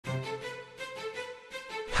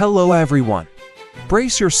Hello everyone!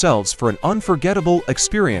 Brace yourselves for an unforgettable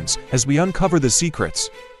experience as we uncover the secrets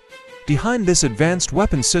behind this advanced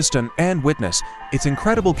weapon system and witness its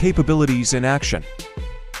incredible capabilities in action.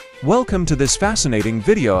 Welcome to this fascinating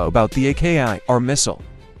video about the CAKIR missile.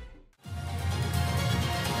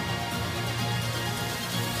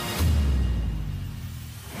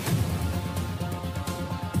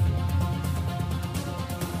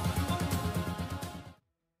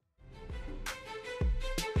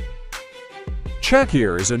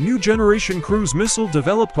 ÇAKIR is a new generation cruise missile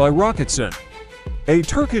developed by Roketsan, a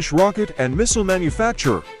Turkish rocket and missile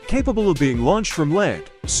manufacturer capable of being launched from land,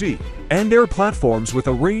 sea, and air platforms with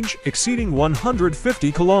a range exceeding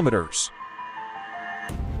 150 kilometers.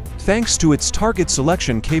 Thanks to its target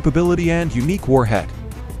selection capability and unique warhead,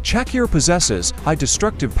 ÇAKIR possesses high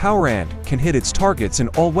destructive power and can hit its targets in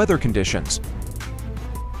all weather conditions.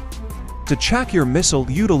 The ÇAKIR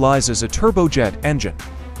missile utilizes a turbojet engine,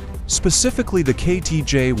 specifically the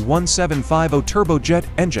KTJ1750 turbojet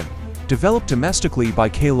engine, developed domestically by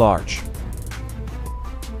CAKIR.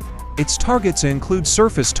 Its targets include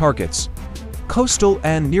surface targets, coastal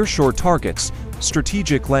and nearshore targets,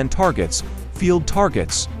 strategic land targets, field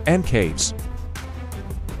targets, and caves.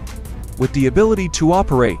 With the ability to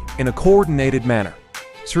operate in a coordinated manner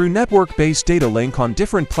through network-based data link on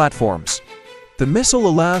different platforms, the missile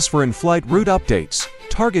allows for in-flight route updates,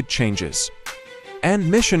 target changes, and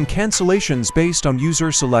mission cancellations based on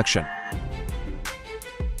user selection.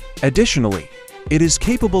 Additionally, it is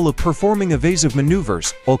capable of performing evasive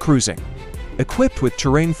maneuvers while cruising. Equipped with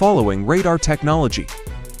terrain-following radar technology,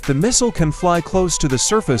 the missile can fly close to the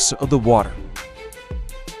surface of the water,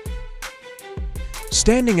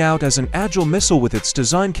 standing out as an agile missile with its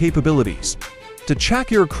design capabilities. The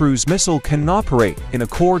ÇAKIR cruise missile can operate in a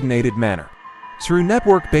coordinated manner through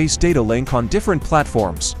network-based data link on different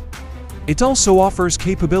platforms. It also offers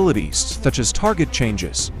capabilities such as target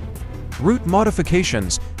changes, route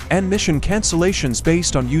modifications, and mission cancellations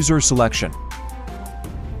based on user selection.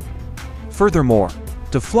 Furthermore,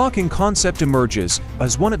 the flocking concept emerges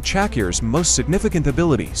as one of ÇAKIR's most significant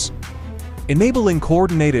abilities, enabling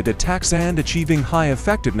coordinated attacks and achieving high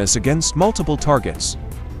effectiveness against multiple targets.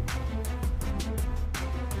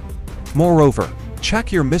 Moreover,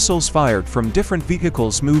 ÇAKIR missiles fired from different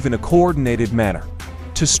vehicles move in a coordinated manner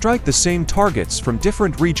to strike the same targets from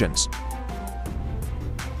different regions.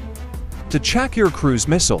 The ÇAKIR cruise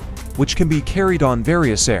missile, which can be carried on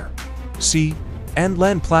various air, sea, and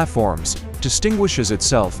land platforms, distinguishes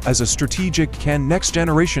itself as a strategic and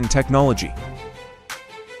next-generation technology.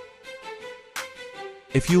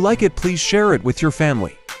 If you like it, please share it with your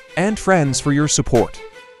family and friends for your support.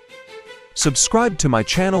 Subscribe to my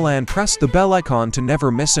channel and press the bell icon to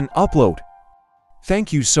never miss an upload.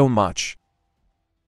 Thank you so much.